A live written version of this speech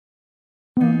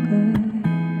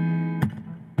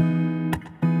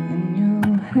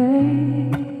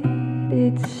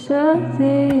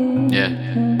Yeah.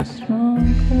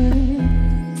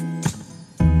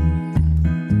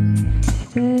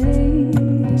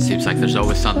 Seems like there's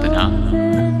always something, huh?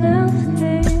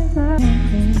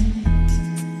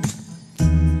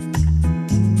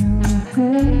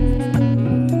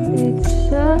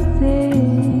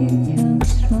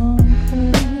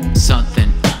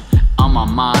 Something on my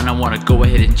mind, I wanna go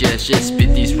ahead and just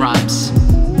spit these rhymes.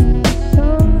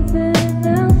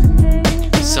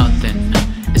 Something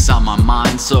is on my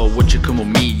mind, so would you come with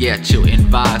me? Yeah, chill and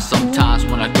vibe. Sometimes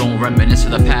when I go and reminisce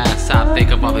of the past, I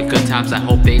think of all the good times, I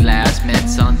hope they last. Man,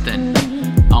 something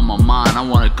on my mind, I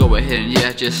wanna go ahead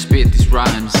and just spit these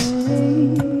rhymes.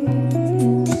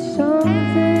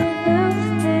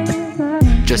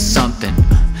 Just something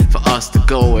for us to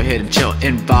go ahead and chill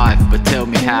and vibe. But tell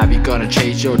me, how you gonna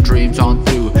chase your dreams on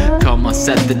through? Come on,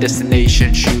 set the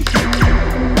destination, shoot.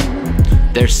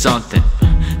 There's something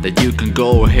that you can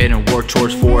go ahead and work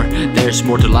towards for. There's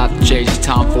more to life than change, it's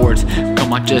time for it.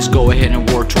 Come on, just go ahead and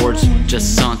work towards.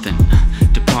 Just something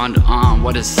to ponder on.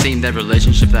 What does it seem, that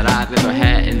relationship that I've ever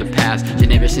had in the past, it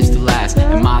never seems to last?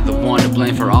 Am I the one to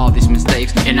blame for all these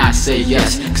mistakes? And I say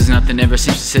yes, cause nothing ever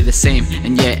seems to stay the same.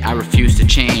 And yet I refuse to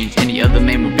change. Any other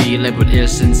man would be labeled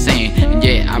as insane. And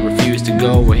yet I refuse to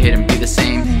go ahead and be the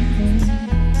same.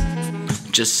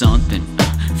 Just something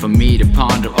for me to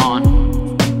ponder on.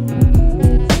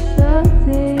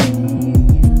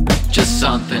 Just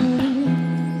something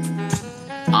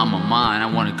on my mind, I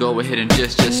wanna go ahead and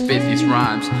just spit these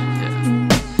rhymes.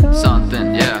 Yeah.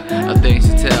 Something, yeah, things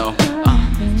to tell.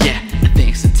 Yeah,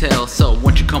 things to tell. So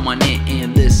won't you come on in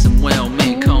and listen well,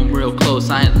 man? Come real close,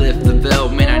 I ain't lift the veil.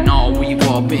 Man, I know we've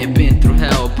all been through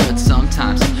hell, but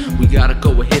sometimes we gotta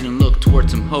go ahead and look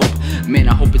towards some hope. Man,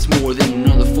 I hope it's more than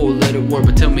another four-letter word.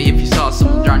 But tell me, if you saw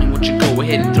someone drowning, would you go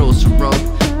ahead and throw some rope?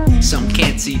 Some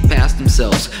can't see past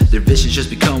themselves, their visions just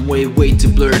become way too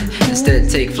blurred. Instead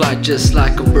take flight just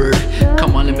like a bird.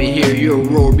 Come on, let me hear your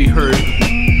roar be heard.